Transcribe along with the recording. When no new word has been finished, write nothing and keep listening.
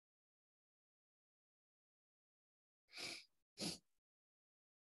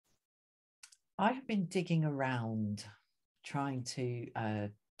I've been digging around trying to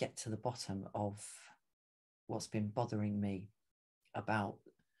get to the bottom of what's been bothering me about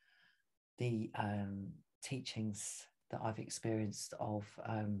the teachings that I've experienced of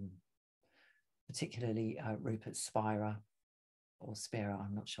particularly Rupert Spira, or Spira,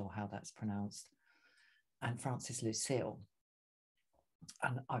 I'm not sure how that's pronounced, and Francis Lucille.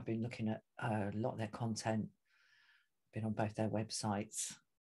 And I've been looking at a lot of their content, been on both their websites,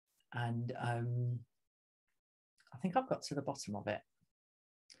 and I think I've got to the bottom of it,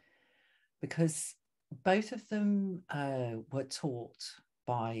 because both of them were taught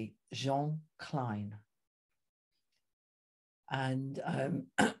by Jean Klein. And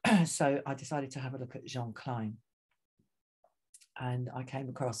so I decided to have a look at Jean Klein. And I came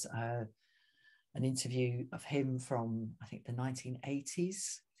across an interview of him from, I think, the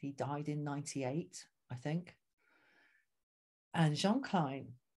 1980s. He died in 98, I think. And Jean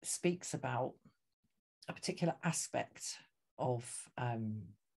Klein speaks about a particular aspect of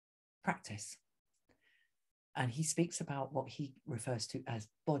practice. And he speaks about what he refers to as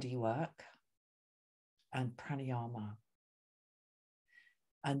bodywork and pranayama.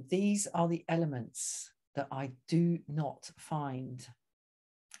 And these are the elements that I do not find,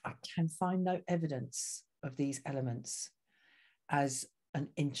 I can find no evidence of these elements as an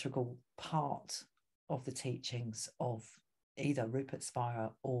integral part of the teachings of either Rupert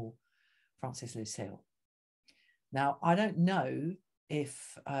Spira or Francis Lucille. Now, I don't know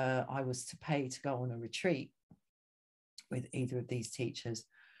if I was to pay to go on a retreat with either of these teachers,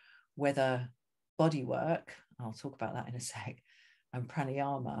 whether bodywork, I'll talk about that in a sec, and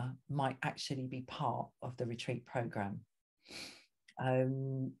pranayama might actually be part of the retreat program.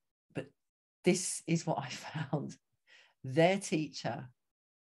 But this is what I found. Their teacher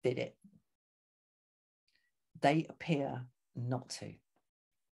did it. They appear not to.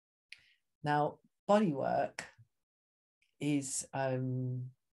 Now, bodywork is, I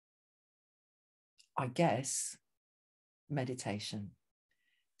guess, meditation.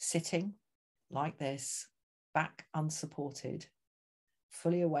 Sitting like this, back unsupported,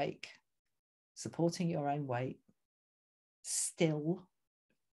 fully awake, supporting your own weight, still,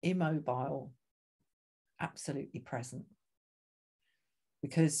 immobile, absolutely present.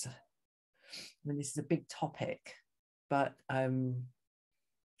 Because, I mean, this is a big topic, but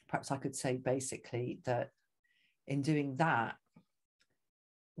perhaps I could say basically that in doing that,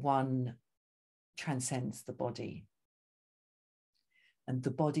 one transcends the body. And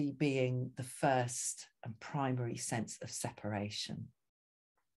the body being the first and primary sense of separation.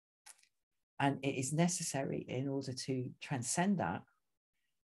 And it is necessary in order to transcend that,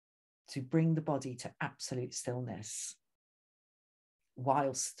 to bring the body to absolute stillness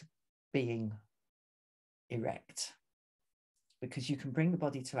whilst being erect. Because you can bring the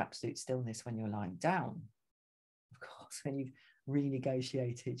body to absolute stillness when you're lying down. Of course, when you've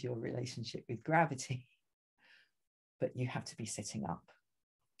renegotiated your relationship with gravity. But you have to be sitting up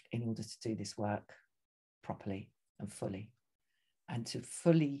in order to do this work properly and fully. And to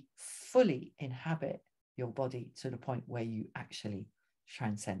fully inhabit your body to the point where you actually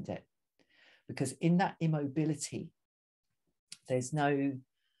transcend it. Because in that immobility, there's no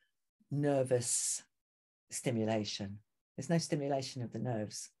nervous stimulation. There's no stimulation of the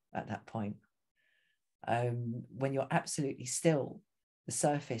nerves at that point. When you're absolutely still, the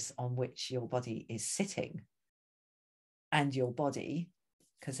surface on which your body is sitting and your body,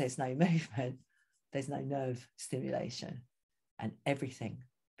 because there's no movement, there's no nerve stimulation, and everything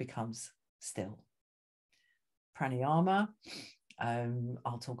becomes still. Pranayama,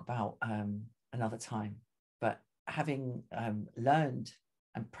 I'll talk about another time, but having learned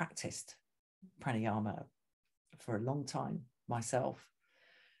and practiced pranayama for a long time myself,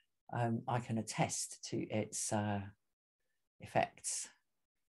 I can attest to its effects.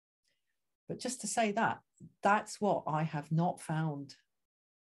 But just to say that, that's what I have not found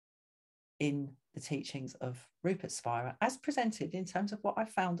in the teachings of Rupert Spira as presented in terms of what I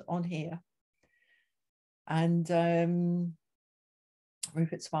found on here. And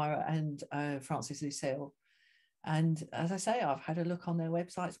Rupert Spira and Francis Lucille. And as I say, I've had a look on their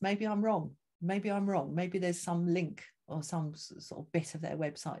websites. Maybe I'm wrong. Maybe there's some link or some sort of bit of their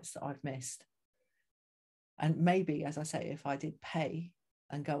websites that I've missed. And maybe, as I say, if I did pay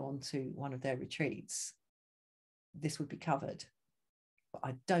and go on to one of their retreats, this would be covered. But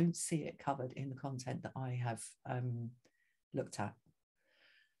I don't see it covered in the content that I have looked at.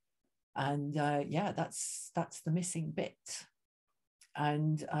 And yeah, that's the missing bit.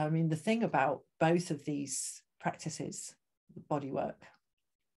 And I mean, the thing about both of these practices, the bodywork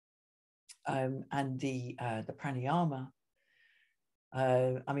and the pranayama,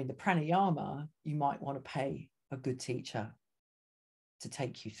 I mean, the pranayama, you might want to pay a good teacher to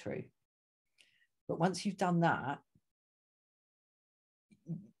take you through. But once you've done that,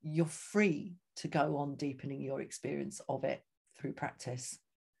 you're free to go on deepening your experience of it through practice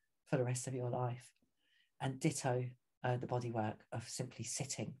for the rest of your life. And ditto the body work of simply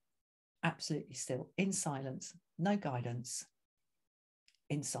sitting absolutely still in silence, no guidance,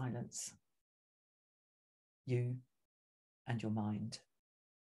 in silence, you and your mind,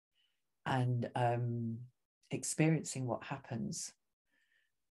 and experiencing what happens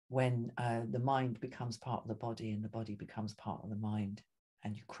when the mind becomes part of the body and the body becomes part of the mind,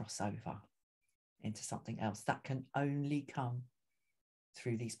 and you cross over into something else. That can only come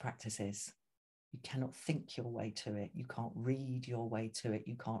through these practices. You cannot think your way to it. You can't read your way to it.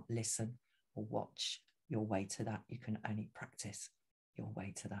 You can't listen or watch your way to that. You can only practice your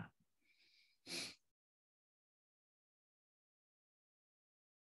way to that.